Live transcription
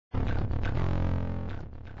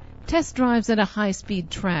Test drives at a high-speed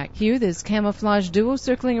track. Here, this camouflage duo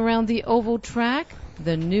circling around the oval track,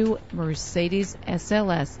 the new Mercedes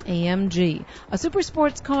SLS AMG, a super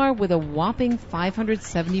sports car with a whopping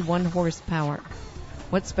 571 horsepower.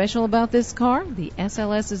 What's special about this car? The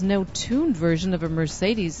SLS is no tuned version of a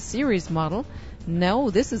Mercedes series model. No,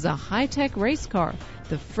 this is a high-tech race car,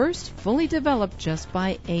 the first fully developed just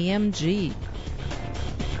by AMG.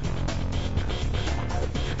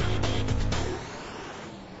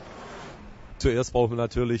 Zuerst brauchen wir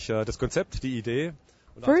natürlich das Konzept, die Idee.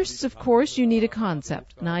 First, of course, you need a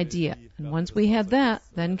concept, an idea. And once we had that,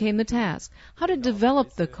 then came the task, how to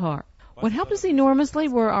develop the car. What helped us enormously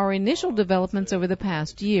were our initial developments over the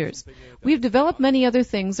past years. We've developed many other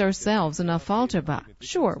things ourselves in Affalterbach.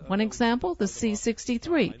 Sure, one example, the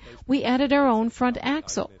C63. We added our own front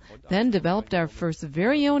axle, then developed our first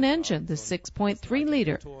very own engine, the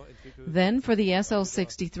 6.3-liter. Then for the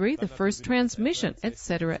SL63, the first transmission,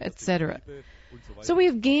 etc., etc. So we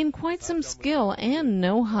have gained quite some skill and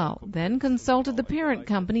know-how, then consulted the parent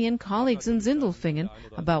company and colleagues in Sindelfingen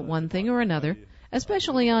about one thing or another,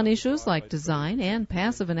 especially on issues like design and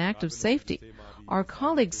passive and active safety. Our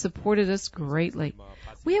colleagues supported us greatly.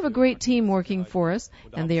 We have a great team working for us,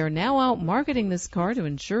 and they are now out marketing this car to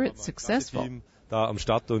ensure it's successful. Da am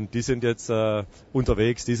Start und die sind jetzt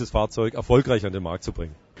unterwegs, dieses Fahrzeug erfolgreich an den Markt zu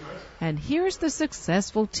bringen. And here's the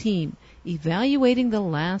successful team evaluating the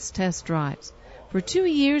last test drives. For 2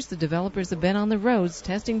 years, the developers have been on the roads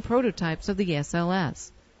testing prototypes of the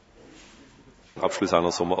SLS.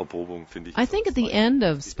 I think at the end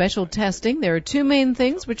of special testing, there are two main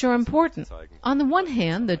things which are important. On the one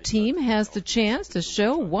hand, the team has the chance to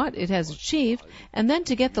show what it has achieved and then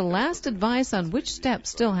to get the last advice on which steps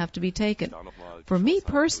still have to be taken. For me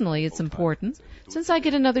personally, it's important, since I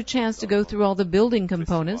get another chance to go through all the building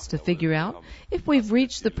components to figure out if we've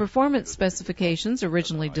reached the performance specifications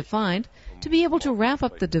originally defined, to be able to wrap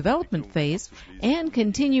up the development phase and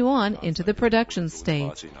continue on into the production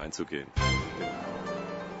stage.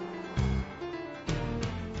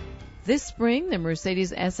 This spring, the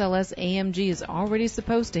Mercedes SLS AMG is already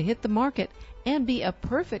supposed to hit the market and be a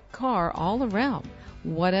perfect car all around.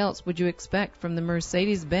 What else would you expect from the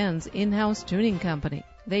Mercedes-Benz in-house tuning company?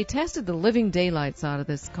 They tested the living daylights out of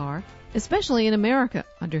this car, especially in America,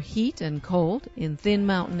 under heat and cold, in thin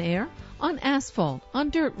mountain air, on asphalt, on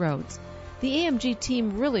dirt roads. The AMG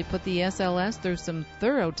team really put the SLS through some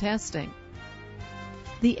thorough testing.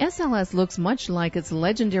 The SLS looks much like its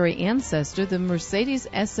legendary ancestor, the Mercedes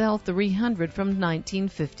SL300 from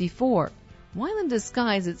 1954. While in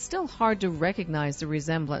disguise, it's still hard to recognize the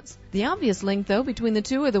resemblance. The obvious link, though, between the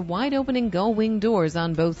two are the wide-opening gull-wing doors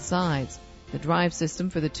on both sides. The drive system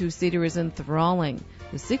for the two-seater is enthralling.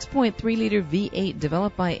 The 6.3-liter V8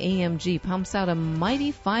 developed by AMG pumps out a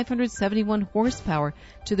mighty 571 horsepower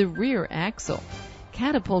to the rear axle,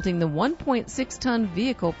 catapulting the 1.6-ton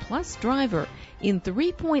vehicle plus driver in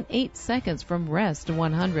 3.8 seconds from rest to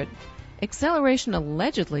 100. Acceleration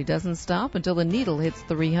allegedly doesn't stop until the needle hits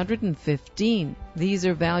 315. These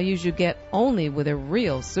are values you get only with a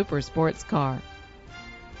real super sports car.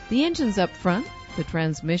 The engine's up front, the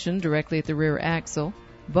transmission directly at the rear axle,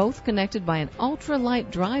 both connected by an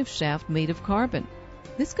ultra-light drive shaft made of carbon.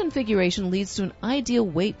 This configuration leads to an ideal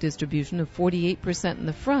weight distribution of 48% in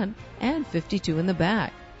the front and 52% in the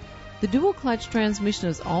back. The dual-clutch transmission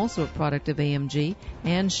is also a product of AMG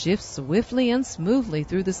and shifts swiftly and smoothly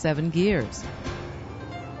through the 7 gears.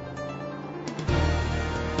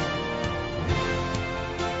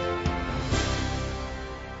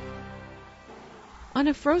 On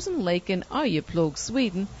a frozen lake in Arjeplog,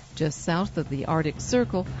 Sweden, just south of the Arctic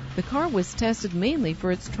Circle, the car was tested mainly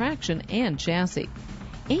for its traction and chassis.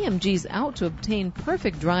 AMG's out to obtain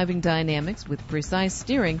perfect driving dynamics with precise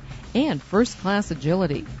steering and first-class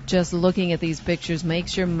agility. Just looking at these pictures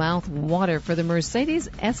makes your mouth water for the Mercedes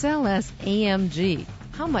SLS AMG.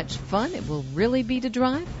 How much fun it will really be to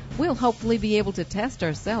drive? We'll hopefully be able to test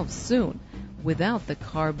ourselves soon, without the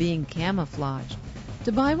car being camouflaged.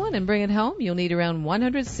 To buy one and bring it home, you'll need around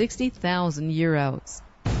 160,000 euros.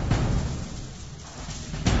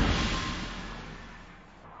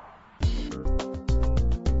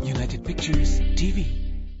 United Pictures TV.